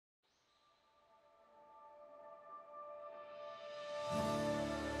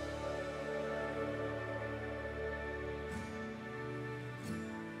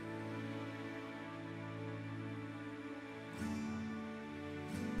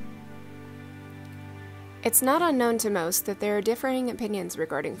It's not unknown to most that there are differing opinions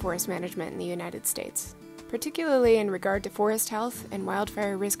regarding forest management in the United States, particularly in regard to forest health and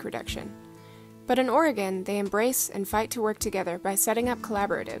wildfire risk reduction. But in Oregon, they embrace and fight to work together by setting up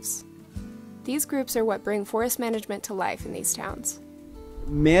collaboratives. These groups are what bring forest management to life in these towns.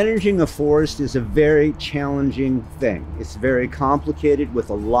 Managing a forest is a very challenging thing. It's very complicated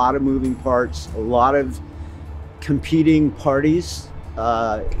with a lot of moving parts, a lot of competing parties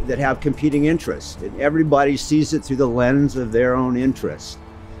that have competing interests, and everybody sees it through the lens of their own interest.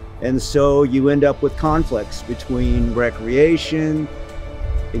 And so you end up with conflicts between recreation,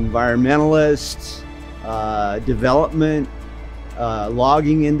 environmentalists, development,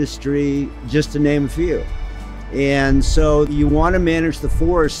 logging industry, just to name a few. And so you want to manage the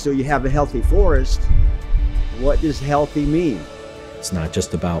forest so you have a healthy forest. What does healthy mean? It's not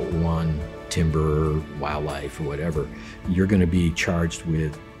just about one, timber, wildlife, or whatever. You're going to be charged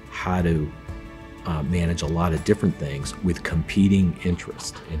with how to manage a lot of different things with competing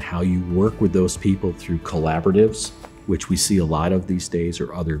interests, and how you work with those people through collaboratives, which we see a lot of these days,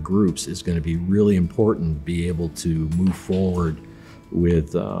 or other groups, is going to be really important to be able to move forward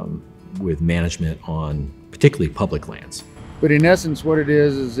with management on particularly public lands. But in essence, what it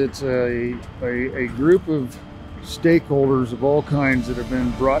is it's a group of stakeholders of all kinds that have been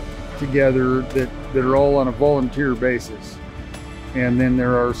brought together that are all on a volunteer basis. And then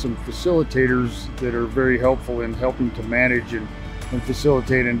there are some facilitators that are very helpful in helping to manage and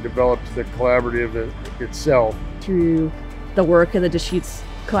facilitate and develop the collaborative itself. Through the work of the Deschutes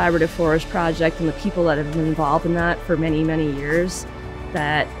Collaborative Forest Project and the people that have been involved in that for many, many years,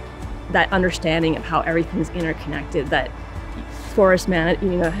 that understanding of how everything's interconnected, that forest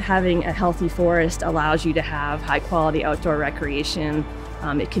having a healthy forest allows you to have high quality outdoor recreation.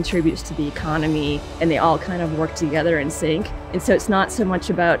 It contributes to the economy, and they all kind of work together in sync. And so it's not so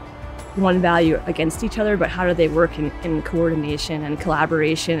much about one value against each other, but how do they work in coordination and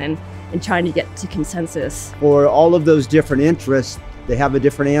collaboration and trying to get to consensus. For all of those different interests, they have a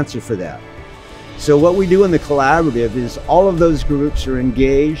different answer for that. So what we do in the collaborative is all of those groups are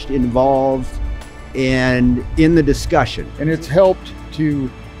engaged, involved, and in the discussion. And it's helped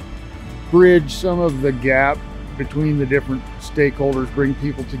to bridge some of the gap between the different stakeholders, bring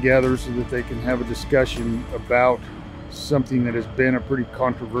people together so that they can have a discussion about something that has been a pretty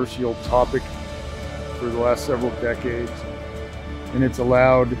controversial topic for the last several decades. And it's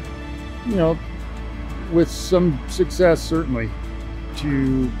allowed, with some success certainly,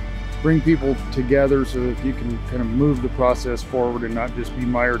 to bring people together so that you can kind of move the process forward and not just be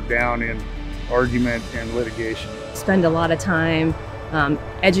mired down in argument and litigation. Spend a lot of time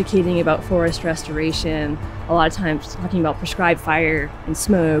educating about forest restoration, a lot of times talking about prescribed fire and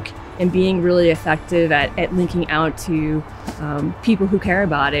smoke, and being really effective at linking out to people who care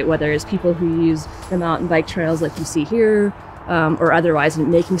about it, whether it's people who use the mountain bike trails like you see here, or otherwise, and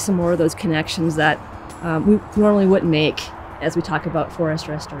making some more of those connections that we normally wouldn't make as we talk about forest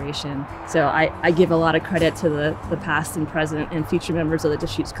restoration. So I give a lot of credit to the past and present and future members of the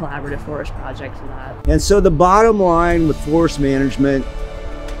Deschutes Collaborative Forest Project for that. And so the bottom line with forest management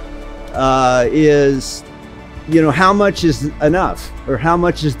is, how much is enough, or how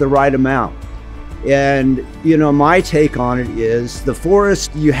much is the right amount? And, my take on it is the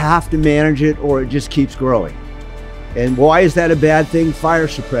forest, you have to manage it or it just keeps growing. And why is that a bad thing? Fire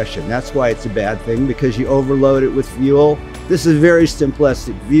suppression. That's why it's a bad thing, because you overload it with fuel. This is a very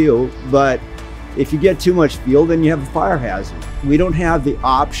simplistic view, but if you get too much fuel, then you have a fire hazard. We don't have the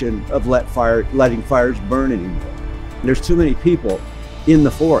option of letting fires burn anymore. There's too many people in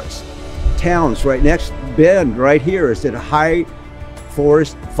the forest. Towns right next, Bend right here is at a high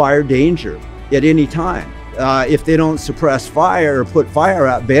forest fire danger at any time. If they don't suppress fire or put fire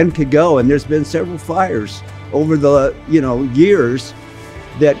out, Bend could go, and there's been several fires over the years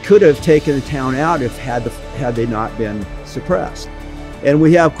that could have taken a town out had they not been suppressed. And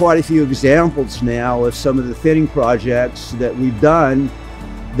we have quite a few examples now of some of the thinning projects that we've done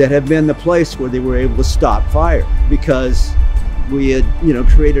that have been the place where they were able to stop fire, because we had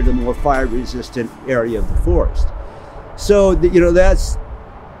created a more fire resistant area of the forest. So that's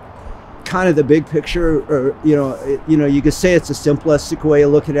kind of the big picture, or you could say it's a simplistic way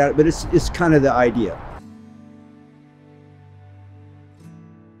of looking at it, but it's kind of the idea.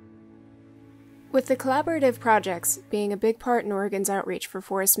 With the collaborative projects being a big part in Oregon's outreach for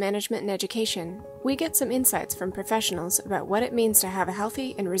forest management and education, we get some insights from professionals about what it means to have a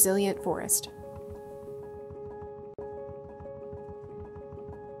healthy and resilient forest.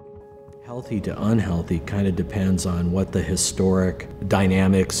 Healthy to unhealthy kind of depends on what the historic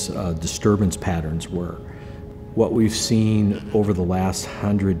dynamics, disturbance patterns were. What we've seen over the last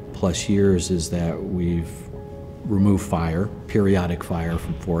 100+ years is that we've removed fire, periodic fire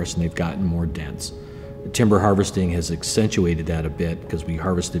from forests, and they've gotten more dense. Timber harvesting has accentuated that a bit because we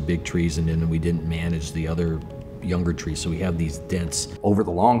harvested big trees and then we didn't manage the other younger trees, so we have these dense. Over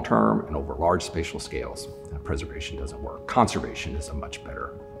the long term and over large spatial scales, preservation doesn't work. Conservation is a much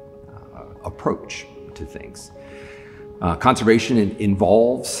better approach to things. Conservation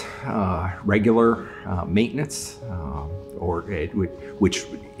involves regular maintenance, which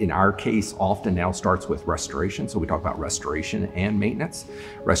in our case often now starts with restoration. So we talk about restoration and maintenance.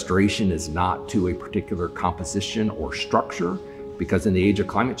 Restoration is not to a particular composition or structure, because in the age of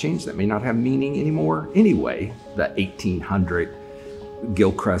climate change, that may not have meaning anymore anyway. The 1800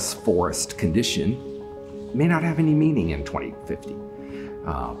 Gilchrist forest condition may not have any meaning in 2050.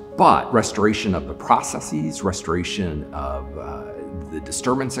 But restoration of the processes, restoration of the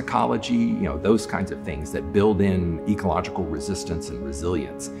disturbance ecology, those kinds of things that build in ecological resistance and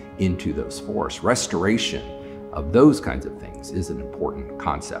resilience into those forests. Restoration of those kinds of things is an important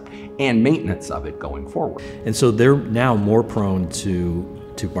concept, and maintenance of it going forward. And so they're now more prone to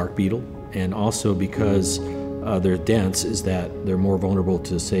bark beetle, and also because they're dense, is that they're more vulnerable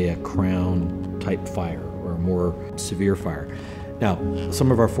to, say, a crown type fire or more severe fire. Now,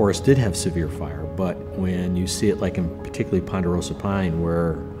 some of our forests did have severe fire, but when you see it like in particularly ponderosa pine,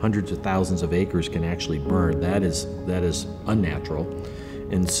 where hundreds of thousands of acres can actually burn, that is unnatural.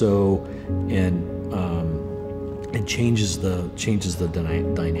 And so, it changes the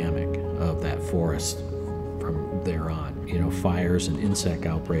dynamic of that forest from there on. Fires and insect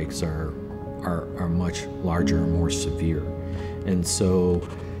outbreaks are much larger and more severe. And so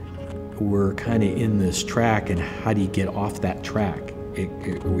we're kind of in this track, and how do you get off that track? It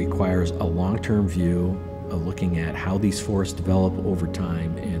requires a long-term view of looking at how these forests develop over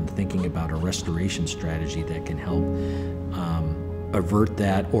time and thinking about a restoration strategy that can help avert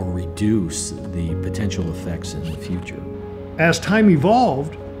that or reduce the potential effects in the future. As time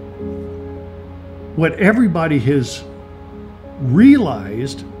evolved, what everybody has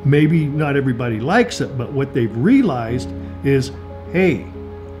realized, maybe not everybody likes it, but what they've realized is, hey,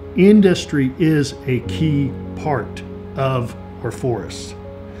 industry is a key part of our forests.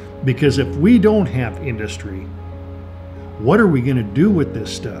 Because if we don't have industry, what are we going to do with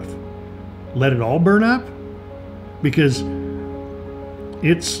this stuff? Let it all burn up? Because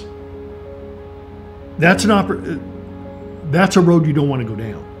that's a road you don't want to go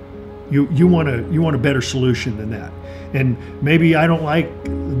down. You want a better solution than that. And maybe I don't like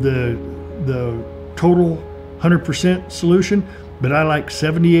the total 100% solution, but I like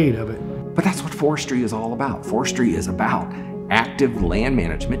 78 of it. But that's what forestry is all about. Forestry is about active land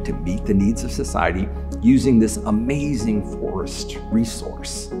management to meet the needs of society using this amazing forest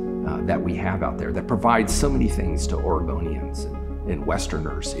resource that we have out there that provides so many things to Oregonians and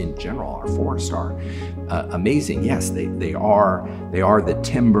Westerners in general. Our forests are amazing. Yes, they are the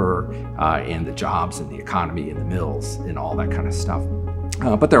timber and the jobs and the economy and the mills and all that kind of stuff.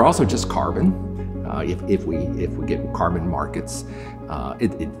 But they're also just carbon. If we get carbon markets,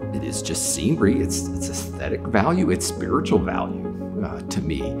 it is just scenery. It's aesthetic value. It's spiritual value to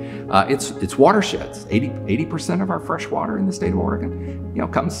me. It's watersheds. 80% of our fresh water in the state of Oregon,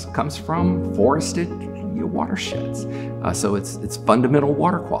 comes from forested watersheds. So it's fundamental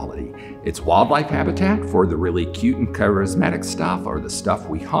water quality. It's wildlife habitat for the really cute and charismatic stuff, or the stuff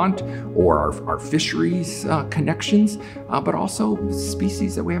we hunt, or our fisheries connections, but also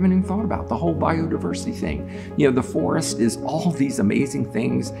species that we haven't even thought about, the whole biodiversity thing. The forest is all these amazing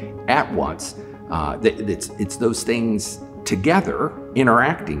things at once. It's those things together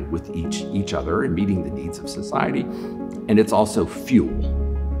interacting with each other and meeting the needs of society. And it's also fuel.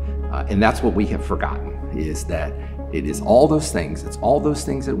 And that's what we have forgotten, is that it is all those things, it's all those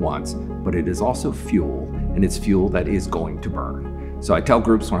things at once, but it is also fuel, and it's fuel that is going to burn. So I tell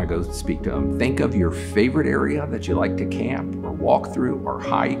groups when I go speak to them, think of your favorite area that you like to camp or walk through or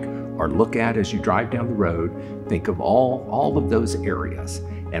hike or look at as you drive down the road. Think of all of those areas.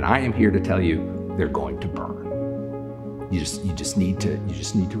 And I am here to tell you, they're going to burn. You just need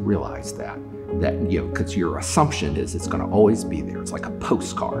to realize that because your assumption is it's going to always be there. It's like a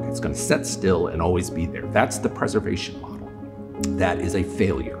postcard. It's going to set still and always be there. That's the preservation model. That is a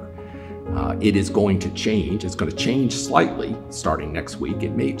failure. It is going to change. It's going to change slightly starting next week.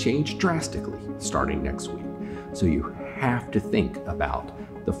 It may change drastically starting next week. So you have to think about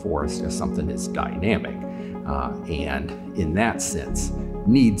the forest as something that's dynamic and in that sense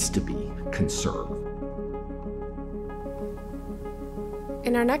needs to be conserved.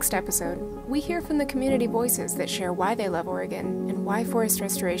 In our next episode, we hear from the community voices that share why they love Oregon and why forest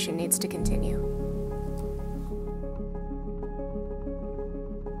restoration needs to continue.